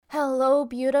Hello,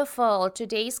 beautiful.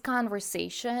 Today's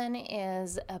conversation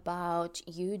is about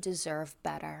you deserve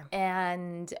better.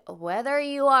 And whether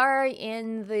you are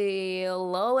in the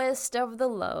lowest of the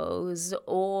lows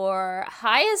or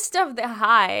highest of the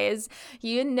highs,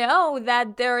 you know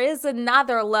that there is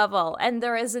another level and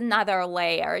there is another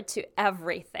layer to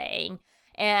everything.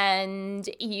 And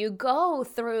you go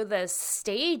through this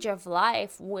stage of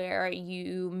life where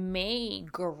you may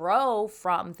grow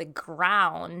from the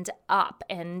ground up.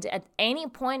 And at any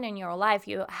point in your life,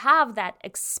 you have that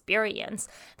experience,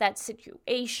 that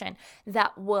situation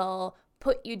that will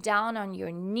put you down on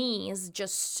your knees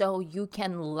just so you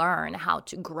can learn how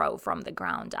to grow from the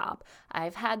ground up.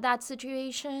 I've had that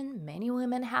situation. Many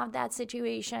women have that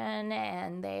situation,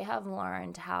 and they have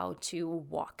learned how to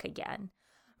walk again.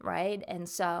 Right? And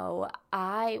so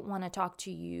I want to talk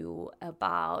to you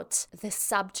about the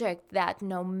subject that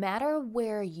no matter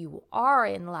where you are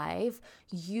in life,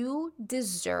 you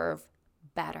deserve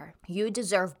better. You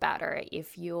deserve better.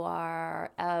 If you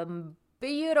are a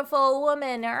beautiful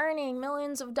woman earning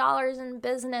millions of dollars in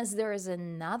business, there is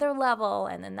another level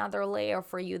and another layer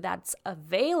for you that's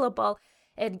available.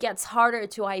 It gets harder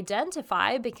to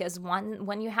identify because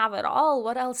when you have it all,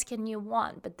 what else can you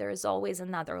want? But there's always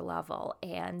another level.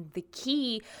 And the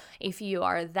key, if you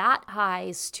are that high,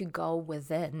 is to go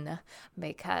within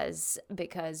because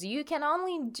you can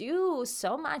only do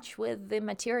so much with the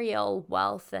material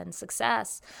wealth and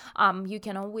success. You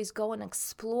can always go and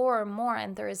explore more,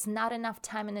 and there is not enough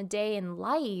time in a day in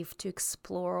life to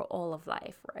explore all of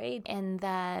life, right? And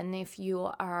then if you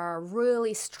are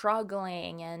really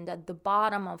struggling and at the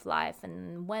bottom of life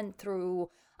and went through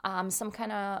some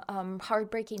kind of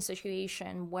heartbreaking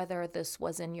situation, whether this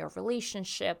was in your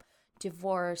relationship,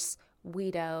 divorce,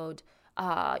 widowed,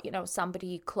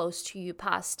 somebody close to you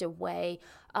passed away,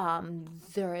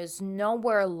 there is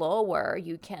nowhere lower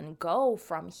you can go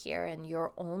from here, and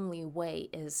your only way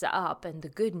is up. And the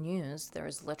good news,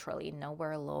 there's literally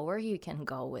nowhere lower you can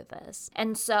go with this.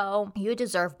 And so you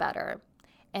deserve better.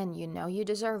 And you know you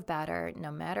deserve better no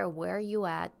matter where you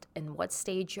at and what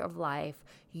stage of life,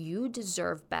 you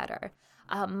deserve better.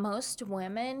 Most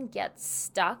women get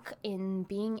stuck in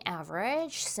being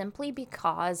average simply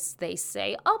because they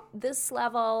say, oh, this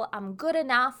level, I'm good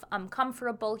enough, I'm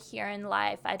comfortable here in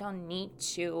life, I don't need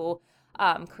to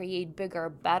create bigger,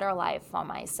 better life for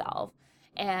myself.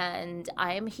 And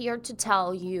I am here to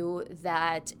tell you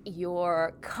that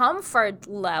your comfort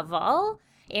level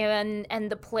and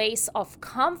the place of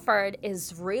comfort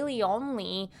is really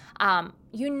only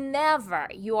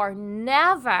you are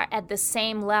never at the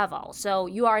same level. So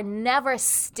you are never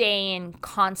staying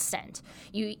constant.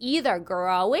 You either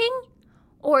growing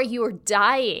or you're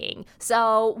dying.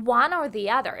 So one or the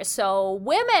other. So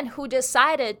women who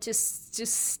decided to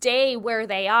stay where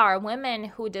they are, women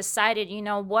who decided, you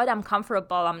know what, I'm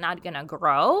comfortable, I'm not going to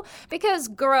grow, because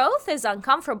growth is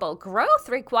uncomfortable. Growth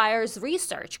requires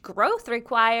research. Growth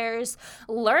requires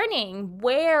learning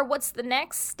what's the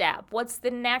next step? What's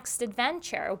the next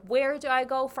adventure? Where do I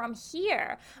go from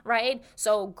here? Right?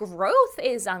 So growth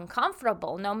is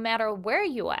uncomfortable no matter where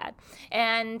you at.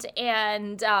 And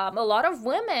a lot of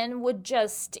women would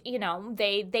just,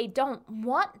 they don't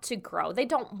want to grow. They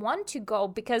don't want to go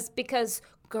because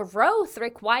growth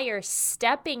requires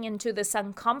stepping into this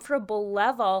uncomfortable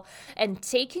level and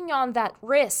taking on that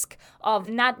risk of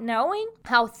not knowing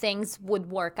how things would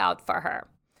work out for her.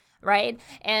 Right?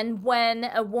 And when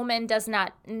a woman does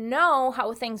not know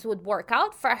how things would work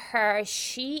out for her,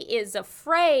 she is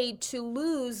afraid to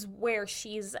lose where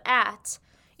she's at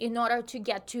in order to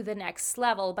get to the next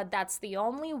level. But that's the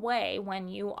only way when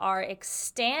you are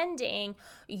extending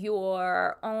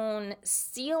your own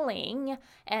ceiling.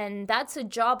 And that's a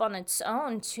job on its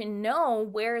own to know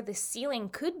where the ceiling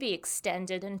could be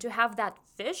extended and to have that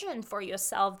vision for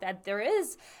yourself that there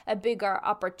is a bigger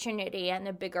opportunity and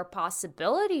a bigger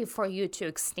possibility for you to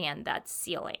extend that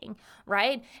ceiling,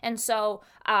 right? And so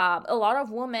a lot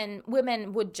of women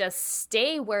would just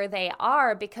stay where they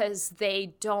are because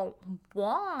they don't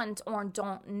want or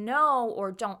don't know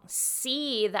or don't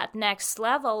see that next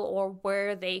level or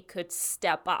where they could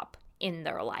step up in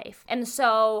their life. And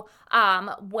so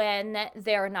when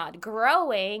they're not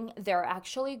growing, they're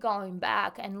actually going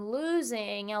back and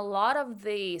losing a lot of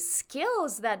the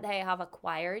skills that they have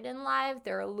acquired in life.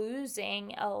 They're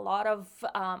losing a lot of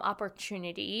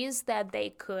opportunities that they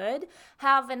could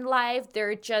have in life.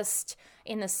 They're just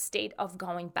in a state of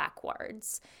going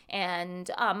backwards. And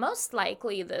most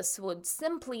likely this would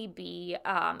simply be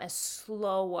a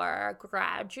slower,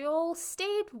 gradual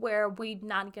state where we're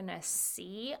not going to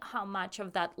see how much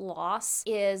of that loss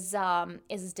is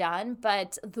done.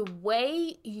 But the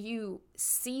way you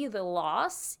see the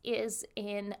loss is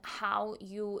in how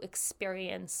you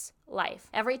experience life.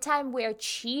 Every time we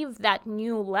achieve that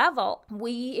new level,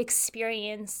 we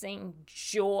experiencing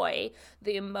joy,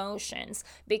 the emotions,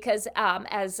 because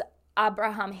as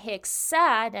Abraham Hicks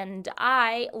said, and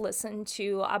I listen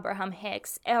to Abraham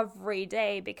Hicks every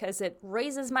day because it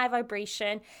raises my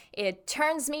vibration, it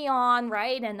turns me on,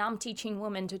 right? And I'm teaching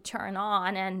women to turn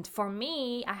on. And for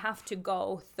me, I have to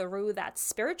go through that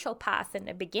spiritual path in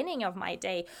the beginning of my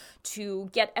day to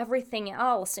get everything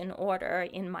else in order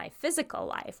in my physical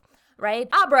life. Right?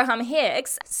 Abraham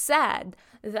Hicks said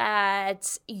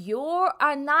that you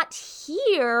are not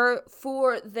here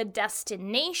for the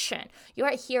destination.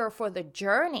 You're here for the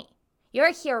journey.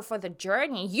 You're here for the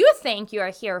journey. You think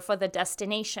you're here for the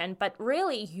destination, but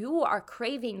really you are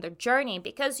craving the journey,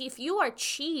 because if you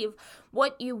achieve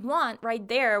what you want right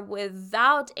there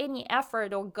without any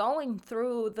effort or going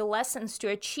through the lessons to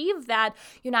achieve that,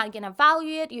 you're not going to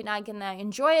value it, you're not going to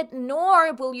enjoy it,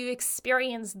 nor will you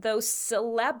experience those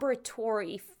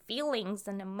celebratory feelings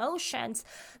and emotions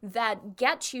that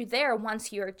get you there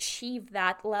once you achieve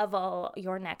that level,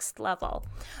 your next level,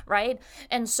 right?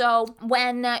 And so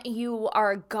when you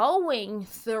are going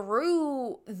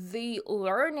through the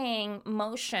learning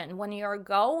motion, when you're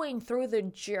going through the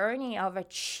journey of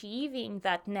achieving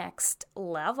that next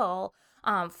level,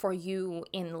 for you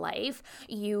in life,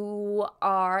 you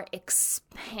are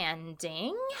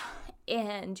expanding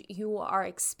and you are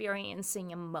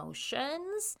experiencing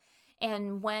emotions.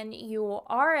 And when you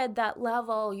are at that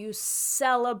level, you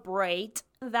celebrate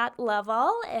that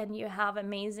level and you have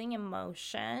amazing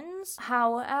emotions.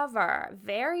 However,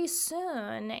 very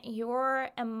soon your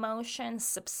emotions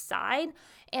subside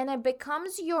and it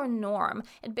becomes your norm.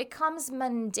 It becomes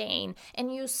mundane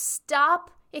and you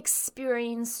stop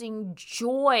experiencing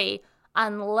joy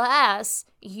unless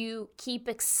you keep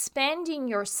expanding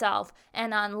yourself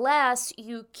and unless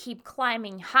you keep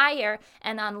climbing higher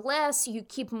and unless you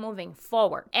keep moving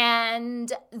forward.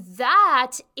 And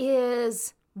that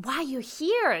is why you're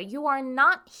here. You are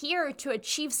not here to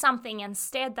achieve something and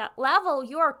stay at that level.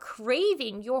 You are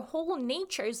craving. Your whole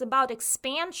nature is about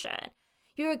expansion.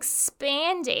 You're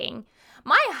expanding.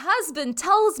 My husband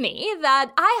tells me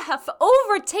that I have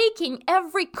overtaken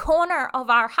every corner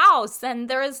of our house and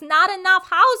there is not enough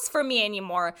house for me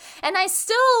anymore. And I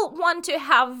still want to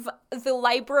have the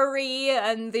library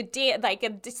and the like a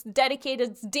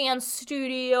dedicated dance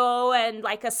studio and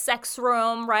like a sex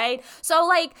room, right? So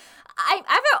like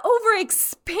I've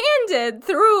overexpanded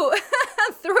through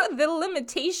through the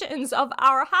limitations of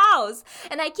our house,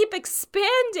 and I keep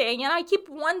expanding and I keep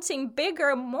wanting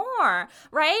bigger, more,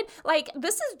 right? Like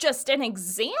this is just an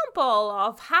example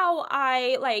of how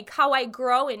I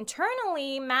grow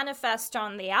internally, manifest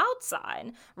on the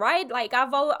outside, right? Like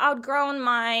I've outgrown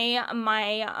my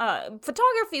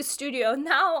photography studio.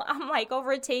 Now I'm like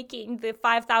overtaking the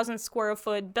 5,000 square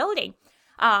foot building.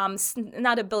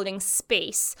 Not a building,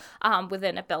 space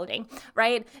within a building,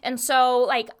 right? And so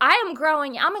like I am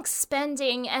growing, I'm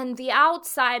expanding, and the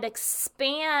outside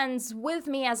expands with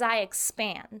me as I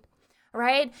expand,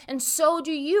 right? And so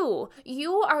do you.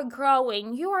 You are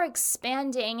growing, you are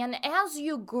expanding, and as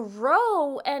you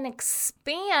grow and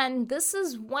expand, this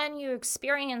is when you're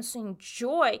experiencing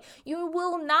joy. You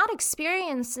will not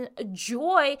experience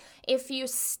joy if you're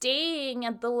staying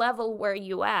at the level where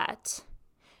you're at.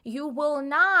 You will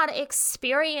not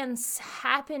experience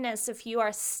happiness if you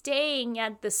are staying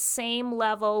at the same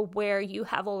level where you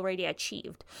have already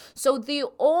achieved. So the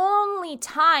only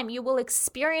time you will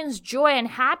experience joy and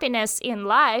happiness in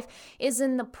life is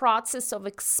in the process of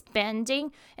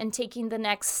expanding and taking the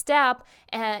next step,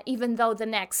 even though the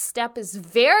next step is a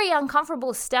very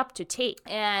uncomfortable step to take.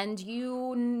 And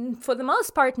you, for the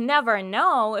most part, never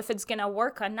know if it's going to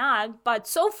work or not. But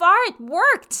so far it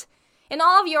worked. In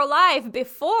all of your life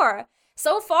before.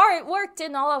 So far, it worked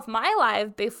in all of my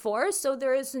life before, so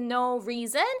there is no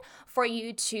reason for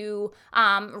you to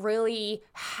really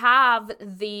have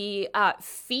the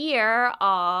fear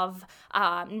of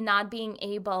not being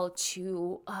able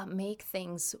to make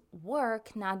things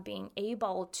work, not being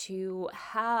able to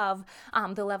have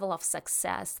the level of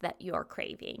success that you're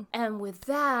craving. And with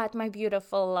that, my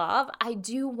beautiful love, I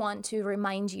do want to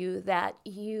remind you that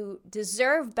you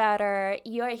deserve better.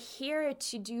 You're here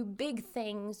to do big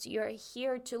things. You're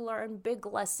here to learn big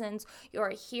lessons.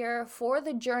 You're here for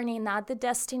the journey, not the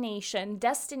destination.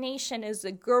 Destination is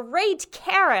a great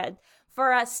carrot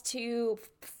for us to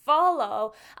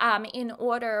follow in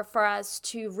order for us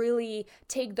to really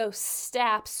take those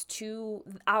steps to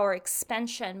our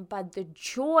expansion. But the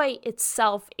joy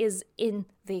itself is in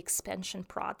the expansion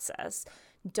process.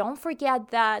 Don't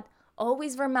forget that.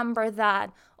 Always remember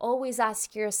that. Always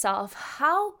ask yourself,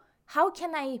 how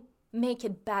can I make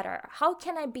it better? How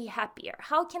can I be happier?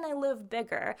 How can I live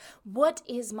bigger? What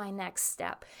is my next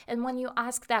step? And when you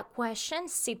ask that question,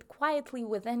 sit quietly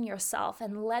within yourself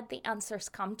and let the answers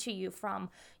come to you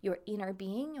from your inner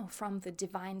being, or from the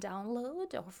divine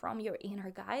download, or from your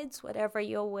inner guides, whatever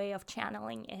your way of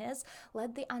channeling is.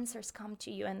 Let the answers come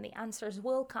to you, and the answers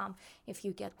will come if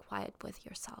you get quiet with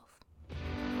yourself.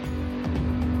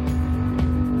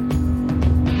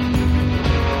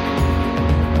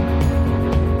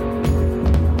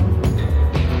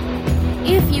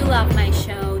 If you love my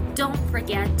show, don't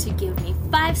forget to give me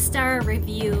 5-star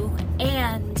review,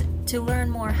 and to learn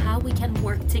more how we can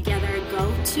work together,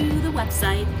 go to the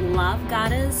website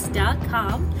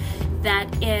lovegoddess.com.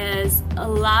 That is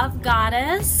Love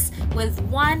Goddess with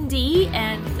 1D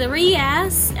and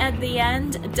 3S at the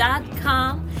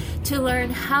end.com, to learn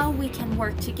how we can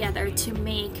work together to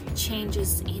make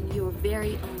changes in your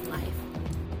very own